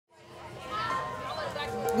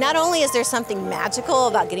Not only is there something magical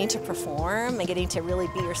about getting to perform and getting to really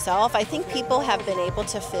be yourself, I think people have been able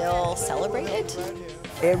to feel celebrated.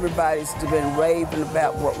 Everybody's been raving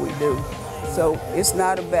about what we do. So it's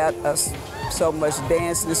not about us so much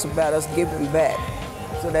dancing, it's about us giving back.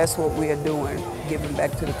 So that's what we are doing, giving back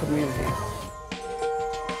to the community.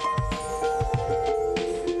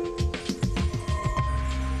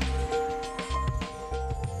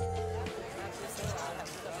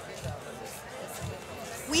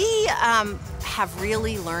 We have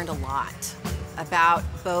really learned a lot about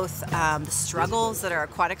both the struggles that our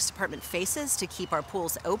aquatics department faces to keep our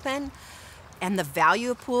pools open, and the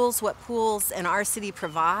value of pools, what pools in our city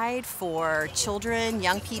provide for children,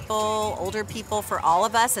 young people, older people, for all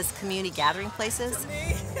of us as community gathering places.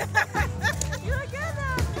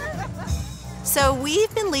 So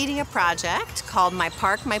we've been leading a project called My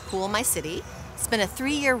Park, My Pool, My City. It's been a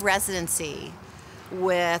 3-year residency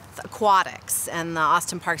with aquatics and the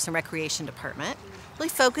Austin Parks and Recreation Department, really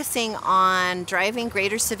focusing on driving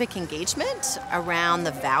greater civic engagement around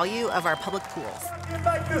the value of our public pools.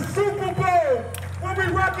 Like the Super Bowl, when we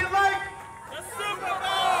rock it like the Super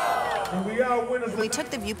Bowl. And we are winners. We took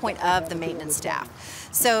the viewpoint of the maintenance staff.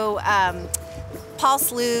 So Paul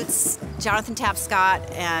Slutz, Jonathan Tapscott,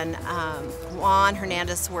 and Juan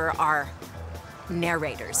Hernandez were our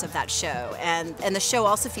narrators of that show, and the show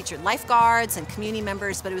also featured lifeguards and community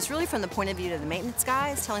members, but it was really from the point of view of the maintenance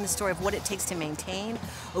guys, telling the story of what it takes to maintain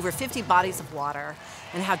over 50 bodies of water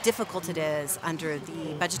and how difficult it is under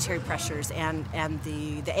the budgetary pressures and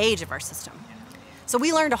the age of our system. So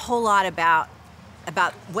we learned a whole lot about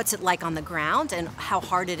what's it like on the ground and how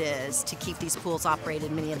hard it is to keep these pools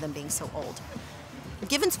operated, many of them being so old.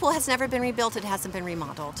 Givens Pool has never been rebuilt, it hasn't been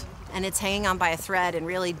remodeled, and it's hanging on by a thread, and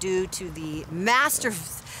really due to the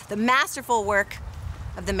masterful work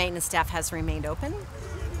of the maintenance staff has remained open.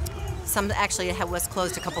 Some actually it was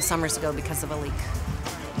closed a couple summers ago because of a leak.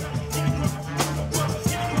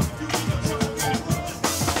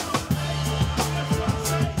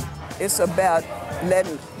 It's about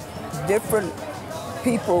letting different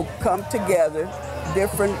people come together,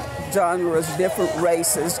 different genres, different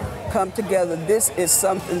races come together. This is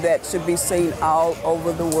something that should be seen all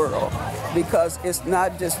over the world, because it's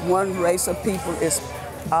not just one race of people, it's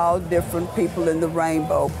all different people in the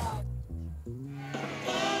rainbow.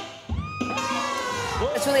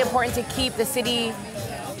 It's really important to keep the city,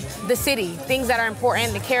 things that are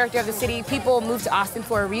important, the character of the city. People move to Austin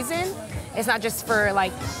for a reason. It's not just for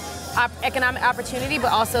like economic opportunity,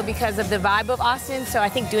 but also because of the vibe of Austin. So I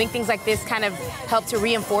think doing things like this kind of help to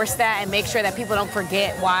reinforce that and make sure that people don't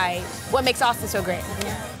forget what makes Austin so great.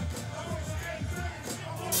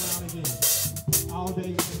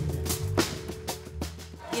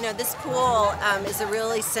 You know, this pool is a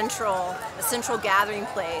really central gathering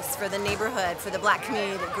place for the neighborhood, for the Black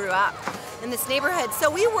community that grew up in this neighborhood. So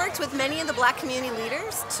we worked with many of the Black community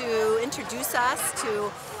leaders to introduce us to,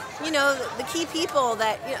 you know, the key people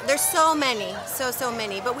that, you know, there's so many, so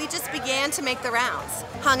many, but we just began to make the rounds.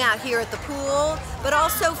 Hung out here at the pool, but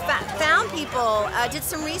also found people, did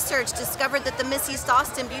some research, discovered that the Miss East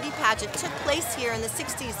Austin beauty pageant took place here in the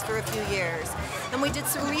 60s for a few years. And we did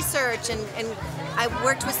some research, and I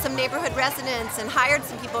worked with some neighborhood residents and hired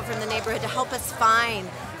some people from the neighborhood to help us find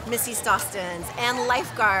Miss East Austins and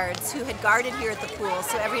lifeguards who had guarded here at the pool.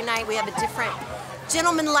 So every night we have a different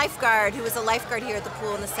gentleman lifeguard who was a lifeguard here at the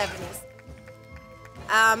pool in the 70s.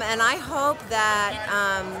 And I hope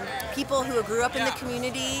that people who grew up in the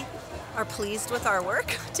community are pleased with our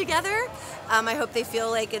work together. I hope they feel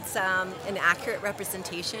like it's an accurate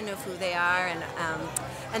representation of who they are,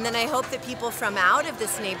 and then I hope that people from out of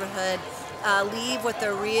this neighborhood leave with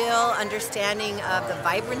a real understanding of the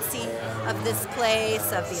vibrancy of this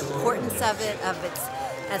place, of the importance of it, of its,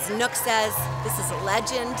 as Nook says, this is a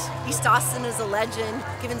legend. East Austin is a legend.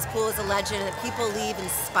 Givens Pool is a legend, and that people leave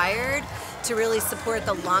inspired to really support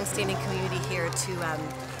the long-standing community here to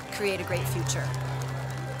create a great future.